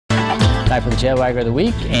Time for the Tailwagger of the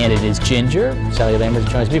Week, and it is Ginger. Sally Lambert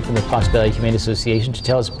joins me from the Possibility Humane Association to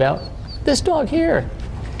tell us about this dog here,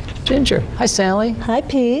 Ginger. Hi, Sally. Hi,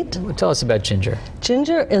 Pete. Tell us about Ginger.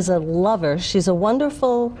 Ginger is a lover. She's a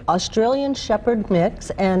wonderful Australian Shepherd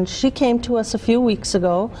mix, and she came to us a few weeks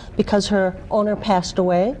ago because her owner passed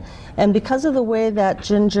away. And because of the way that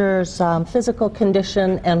Ginger's physical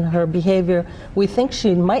condition and her behavior, we think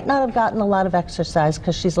she might not have gotten a lot of exercise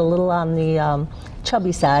because she's a little on the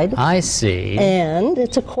chubby side. I see. And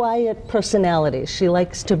it's a quiet personality. She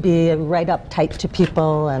likes to be right up tight to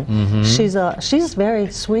people, and she's very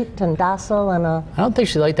sweet and docile. And I don't think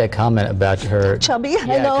she liked that comment about her chubby.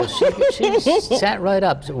 I know. She sat right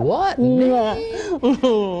up. What? Yeah.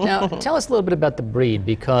 Now, tell us a little bit about the breed,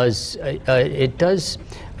 because it does.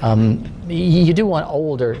 You do want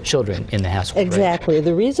older children in the household. Exactly. Right?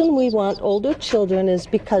 The reason we want older children is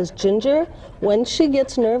because Ginger, when she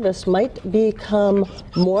gets nervous, might become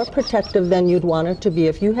more protective than you'd want her to be.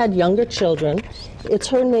 If you had younger children, it's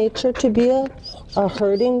her nature to be a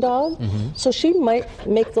herding dog. So she might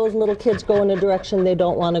make those little kids go in a direction they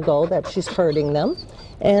don't want to go, that she's herding them.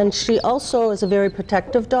 And she also is a very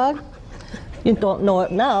protective dog. You don't know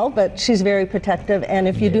it now, but she's very protective, and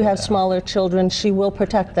if you do have smaller children, she will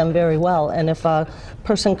protect them very well. And if a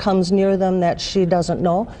person comes near them that she doesn't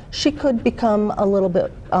know, she could become a little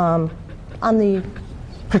bit on the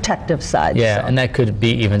protective side. Yeah, so. and that could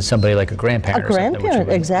be even somebody like a grandparent. A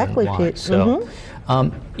grandparent, exactly, Pete. So,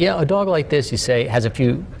 yeah, a dog like this, you say, has a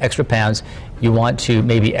few extra pounds. You want to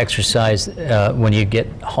maybe exercise when you get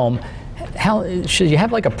home. How should you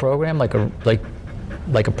have like a program, like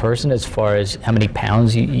a person, as far as how many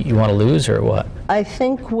pounds you want to lose, or what? I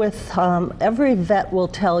think with every vet will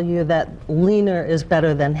tell you that leaner is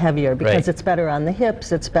better than heavier, because it's better on the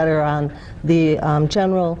hips, it's better on the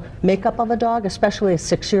general makeup of a dog, especially a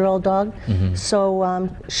 6-year-old dog. So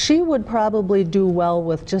she would probably do well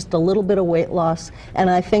with just a little bit of weight loss, and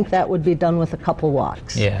I think that would be done with a couple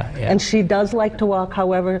walks. Yeah. And she does like to walk.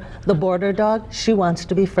 However, the border dog, she wants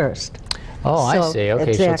to be first. Oh, I see. Okay,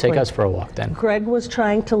 exactly. She'll take us for a walk then. Greg was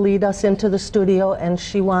trying to lead us into the studio, and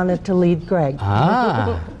she wanted to lead Greg.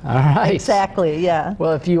 Ah, all right. Exactly, yeah.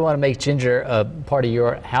 Well, if you want to make Ginger a part of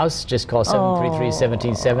your house, just call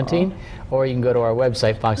 733-1717, or you can go to our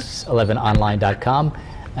website, fox11online.com,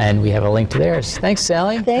 and we have a link to theirs. Thanks,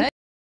 Sally. Thank